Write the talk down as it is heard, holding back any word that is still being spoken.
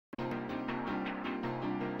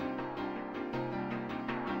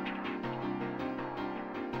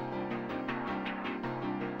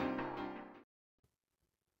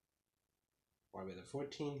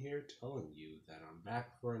Barbie14 here, telling you that I'm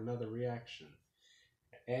back for another reaction,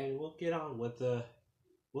 and we'll get on with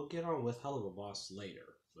Hell of a Boss later.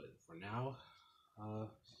 But for now, uh,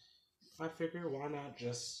 I figure why not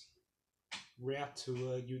just react to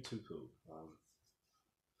YouTube poop.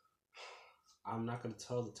 I'm not gonna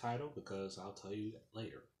tell the title because I'll tell you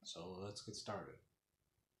later. So let's get started.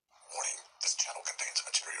 Warning, this channel contains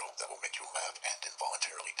material that will make you laugh and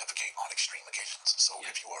involuntarily defecate on extreme occasions. So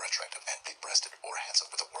if you are attractive and big-breasted or handsome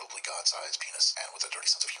with a worldly god-sized penis and with a dirty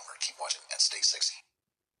sense of humor, keep watching and stay sexy.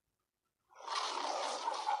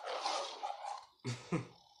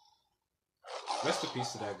 Rest in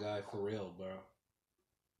peace to that guy, for real, bro.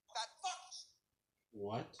 That fucks!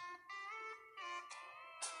 What?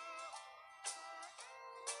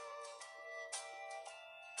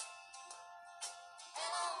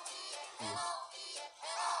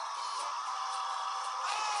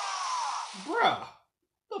 Bruh!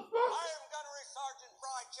 The fuck? I am Gunnery Sergeant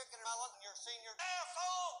Fried Chicken Melon, your senior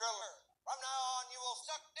asshole driller. From now on, you will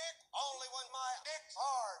suck dick only when my dick's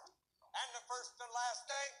hard. And the first and last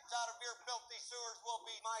things out of your filthy sewers will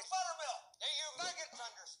be my buttermilk. Do you maggots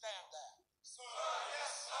understand that? Sir,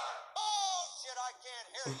 yes, sir. Oh, shit, I can't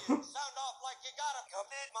hear you. Sound off like you gotta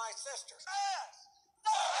commit my sisters. Yes!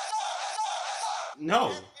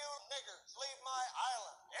 No. If you niggers leave my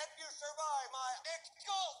island, if you survive my dick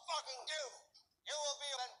skull fucking doom, you will be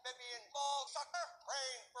an amphibian ball sucker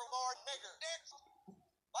praying for more nigger dicks.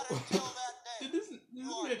 But until that day, This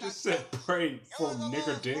man just said pray for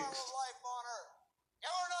nigger dicks. Life on Earth.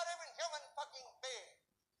 You're not even human fucking being.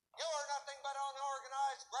 You are nothing but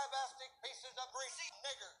unorganized, grabastic pieces of greasy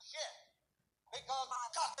nigger shit. Because my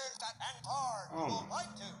cock is fat and hard. You will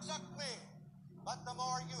like to suck me. But the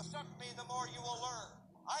more you suck me, the more you will learn.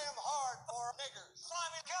 I am hard for niggers.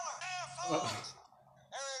 Slimy killer assholes.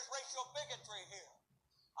 There is racial bigotry here.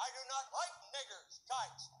 I do not like niggers,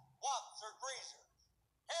 kikes, wops, or greasers.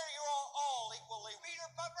 Here you are all equally Peter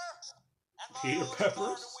Peppers. And my Peter oath is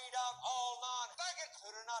Peppers? to weed out all non-faggots who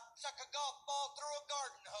do not suck a golf ball through a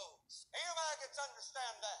garden hose. Do you maggots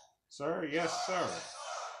understand that? Sir, yes, sir.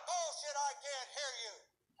 Bullshit, I can't hear you.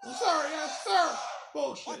 Sir, yes, sir.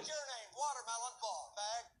 Bullshit. What's your name? Watermelon ball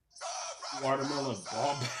bag. Watermelon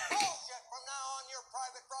ball bag. Bullshit. From now on, you're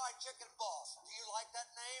Private Fried Chicken Boss. Do you like that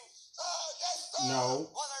name? Yes, sir. No.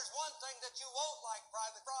 Well, there's one thing that you won't like,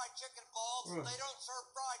 Private Fried Chicken Balls. They don't serve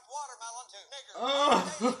fried watermelon to niggers.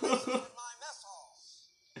 They in my mess hall.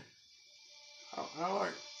 I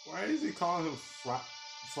like. Why is he calling him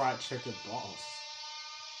fried chicken balls?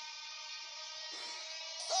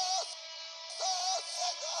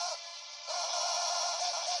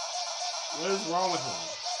 What is wrong with him?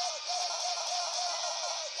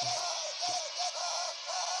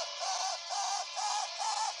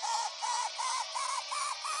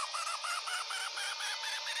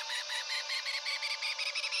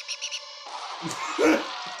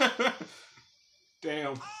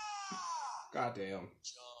 Damn. Goddamn.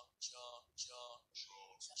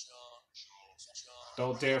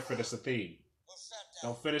 Don't dare finish the theme.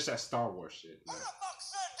 Don't finish that Star Wars shit. Who the fuck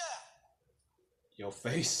said that? Your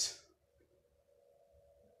face.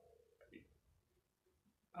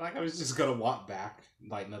 I like I was just gonna walk back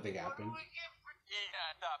like nothing happened. Eat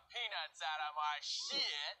the peanuts out of my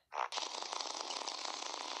shit.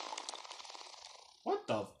 What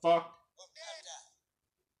the fuck? Who did that?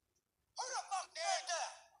 Who the fuck did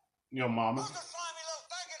that? Your mama? Who's the slimy little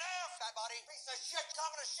faggot ass, that buddy? Piece of shit,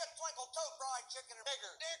 communist shit, twinkle toad fried chicken and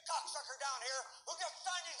nigger. Dear cocksucker down here who just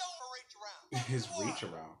signed his own reach around. His reach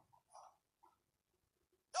around.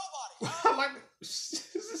 Nobody. I like. Is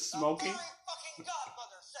this smoking? The very fucking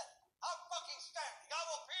godmother said it. I'm fucking standing. I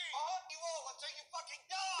will pee on you all until you fucking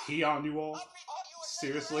die. Pee on you all? I'll pee on you and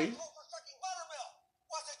Seriously? take your asshole for sucking buttermilk.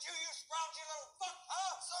 Was it you, you scroungy little fuck?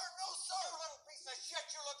 Huh? Sir, no, sir. You little piece of shit.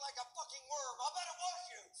 You look like a fucking worm. I bet it was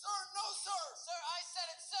you. Sir, no, sir. Sir, I said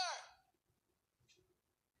it, sir.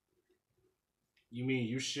 You mean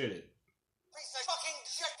you shit it? Piece of fucking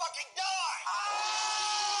shit. Fucking die.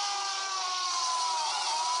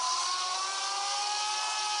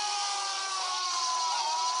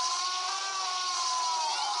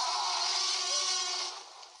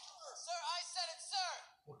 Sir, I said it, sir.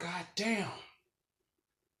 Well, goddamn.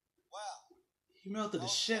 Well, He melted the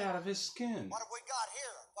shit out of his skin. what have we got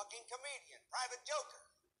here? A fucking comedian, private joker.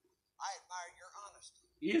 I admire your honesty.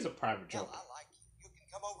 He is a private Hell, joker. I like you. You can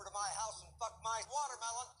come over to my house and fuck my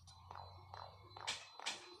watermelon.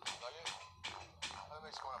 That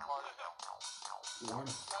makes me want to party now. Warren.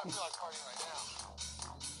 I feel like partying right now.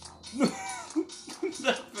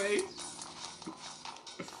 That face.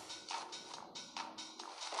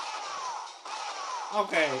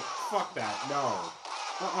 Okay, fuck that. No.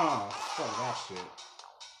 Fuck that shit.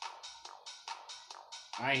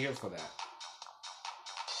 I ain't here for that.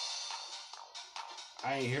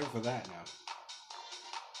 I ain't here for that now.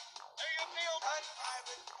 Do you feel that,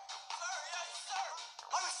 Private? Sir, yes, sir.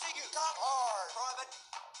 Let me see you come hard, Private.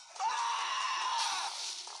 Ah!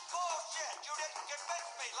 Bullshit, you didn't convince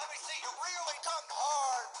me. Let me see you really come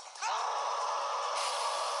hard.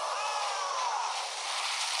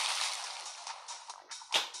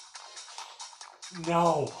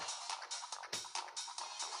 No.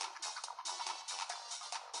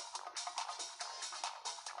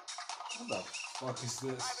 What the fuck is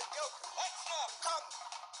this? Private Joker, that's enough. Come.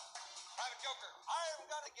 Private Joker, I am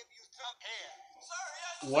gonna give you some here. Sir,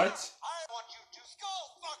 yes, sir. What? I want you to skull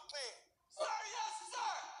fuck me. Sir, yes,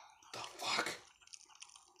 sir. The fuck?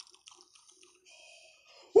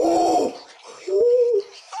 Ooh! Ooh!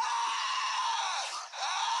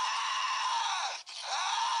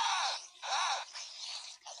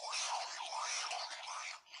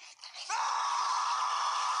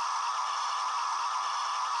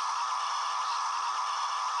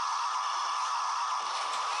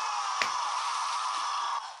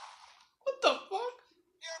 What the fuck?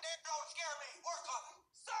 Your dick don't scare me. Work on it.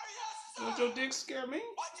 Sir, yes, sir. Don't your dick scare me?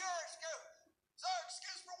 What's your excuse? Sir,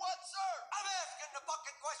 excuse for what, sir? I'm asking the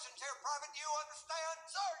fucking questions here, Private. Do you understand?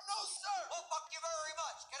 Sir, no, sir. Well, fuck you very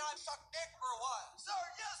much. Can I suck dick for a while? Sir,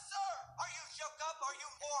 yes, sir. Are you shook up? Are you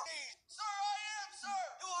horny? Sir, I am, sir.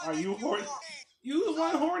 Do I Are make you horny? horny? You the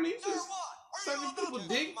one horny? Sir, Just what? Are sucking you people's about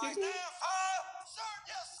to dick, suck my nigga? staff, huh? Sir,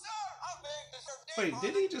 yes, sir. I'm big, Mr. Dick. Wait,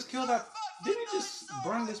 did he just kill that? Did he just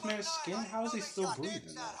burn this man's skin? How is he still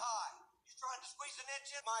breathing? That Now? high. You trying to squeeze an inch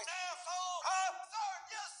in my asshole? Huh? Sir,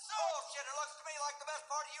 yes, sir. Bullshit. It looks to me like the best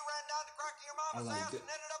part of you ran down the crack of your mama's I like ass it. and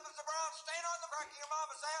ended up as a brown stain on the crack of your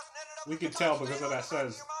mama's ass and ended up We as could a tell black because stain of on that the crack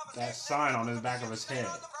says of your mama's that ass and sign ended on up his as a back of shit his stain head.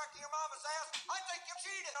 on the crack of your mama's ass. I think you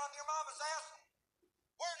cheated on your mama's ass.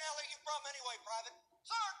 Where in hell are you from anyway, Private?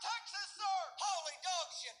 Sir, Texas, sir. Holy dog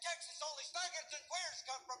shit. Texas, only faggots and queers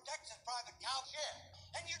come from Texas, Private cow shit.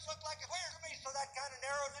 And you look like a queer to me, so that kind of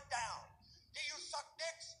narrows it down. Do you suck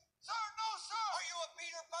dicks? Sir, no, sir. Are you a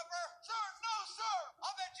Peter Pupper? Sir, no, sir. I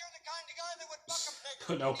bet you're the kind of guy that would fuck a nigger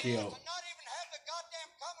Pinocchio. and not even have the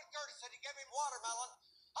goddamn common courtesy to give him watermelon.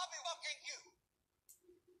 I'll be fucking you.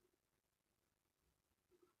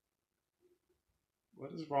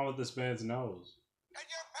 What is wrong with this man's nose? And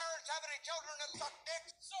your parents have any children that suck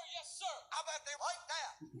dicks? Sir, yes, sir. I bet they like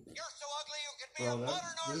that. You're so ugly you could be Bro, a that-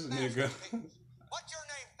 modern art this nigga. masterpiece. What's your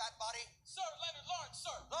name, fat body? Sir, Leonard Lawrence,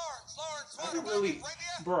 sir. Lawrence. I can really,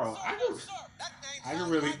 bro, I can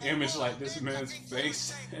really image like this man's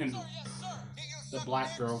face and the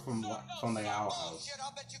black girl from the Owl House.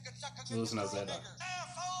 Listen to Zeta.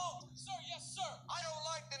 Asshole! Sir, yes, sir. I don't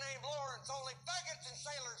like the name Lawrence. Only faggots and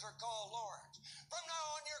sailors are called Lawrence. From now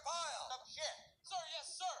on, you're vile. Some shit. Sir, yes,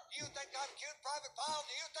 sir. Do you think I'm cute, Private Pile?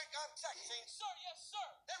 Do you think I'm sexy? Sir, yes, sir.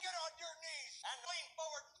 Then get on your knees and lean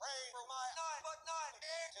forward and pray for my 9'9"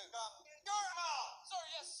 dick to come in your mouth. Sir,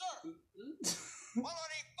 yes, sir. Well,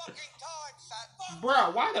 any fucking time, fat fuck.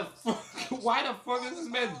 Bro, why the fuck is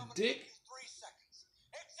this man's dick? 3 seconds.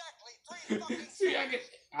 Exactly 3 fucking See, I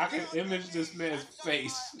can image this man's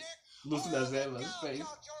face. Listen to Zeta's face.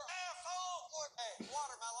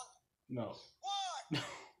 Watermelon. No. 1, 2,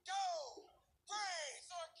 3.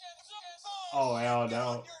 Oh, hell no. Get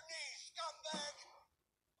on your knees, scumbag.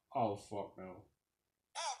 Oh, fuck no.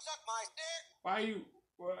 Now suck my dick. Why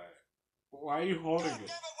are you holding God it?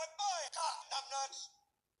 damn it, with my cock, numbnuts.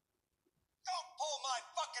 Don't pull my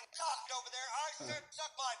fucking cock over there. I said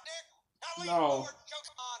suck my dick. Now lean No. forward and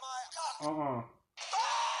choke on my cock.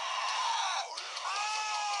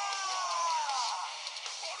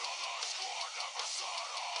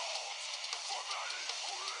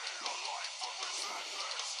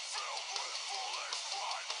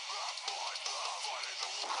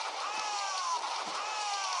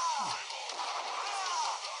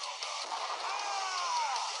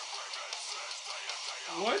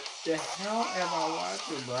 What the hell am I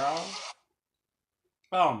watching, bro?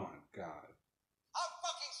 Oh my god. I'm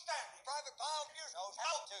fucking standing. Private Pile, you know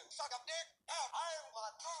how to suck a dick. Now I am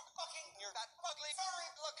gonna throw fucking your that ugly, furry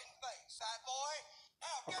looking face, fat boy.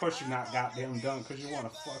 Now Of get course you're down not on your goddamn knees, done because you want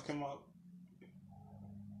to shitbag. fuck him up.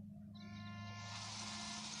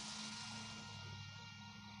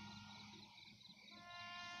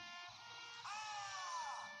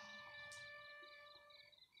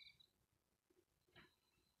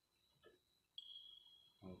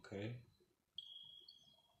 Okay.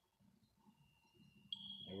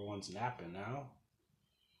 Everyone's napping now.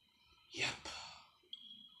 Yep.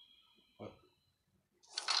 What?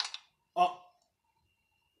 Oh.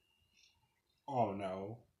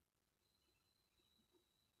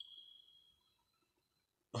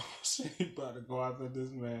 He about to go after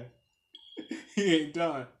this man. He ain't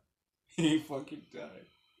done. He ain't fucking done.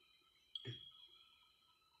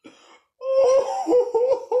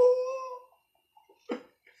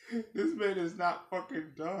 This man is not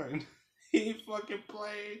fucking done. He ain't fucking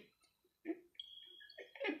playing.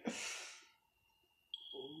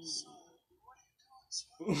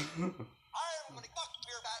 I am gonna fuck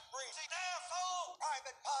your bad breeze. Asshole!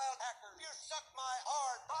 Private Kyle Hacker, you suck my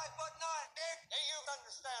hard 5'9" dick. Do you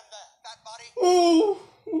understand that? That body? Oh!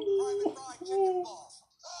 Private fried chicken balls.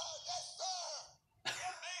 Yes, sir!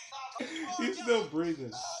 He's still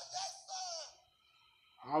breathing. Yes,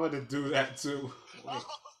 sir! I'm gonna do that too. Wait.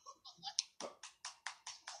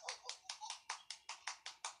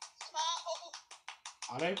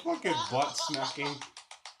 Are they fucking butt smacking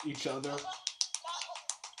each other?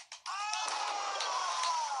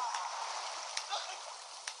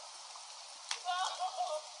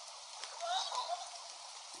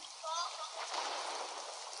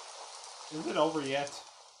 Is it over yet?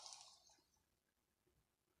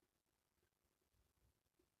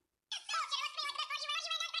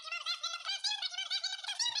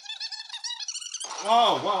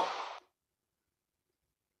 Oh, well.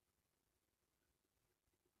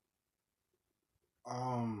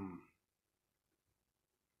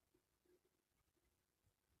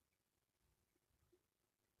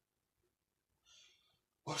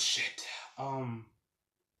 Oh shit.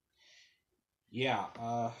 Yeah,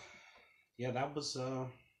 yeah, that was a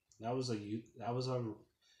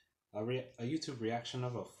YouTube reaction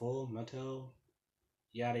of a Full Metal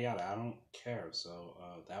yada yada. I don't care. So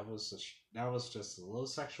that was just a little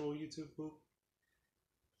sexual YouTube poop.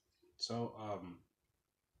 So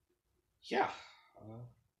yeah,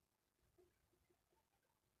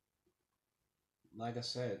 like I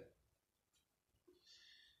said,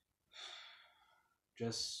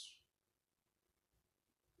 just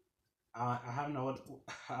I don't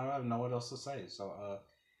know what else to say. So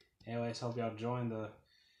anyways, hope y'all join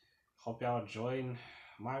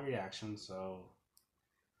my reaction. So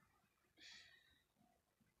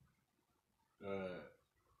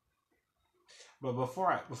but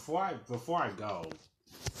before I go,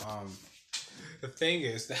 the thing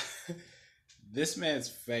is that this man's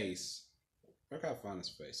face, where can I find his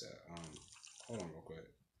face at? Hold on real quick.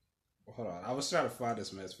 Hold on, I was trying to find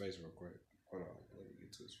this man's face real quick. Hold on, let me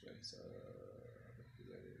get to his face.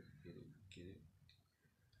 Get it.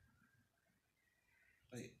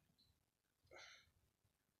 Wait.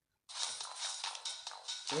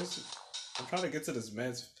 I'm trying to get to this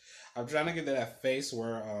man's. I'm trying to get to that face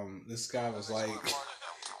where this guy was like.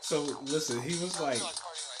 So listen, he was like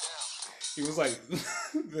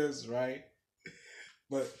this, right?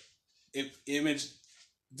 But if image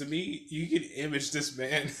to me, you can image this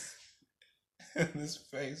man in this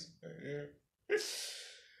face right here. This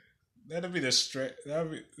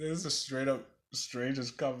is a straight up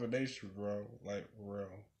strangest combination, bro. Like real.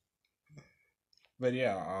 But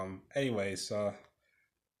yeah, anyways,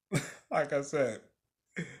 like I said,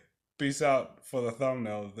 peace out for the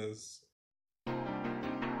thumbnail of this.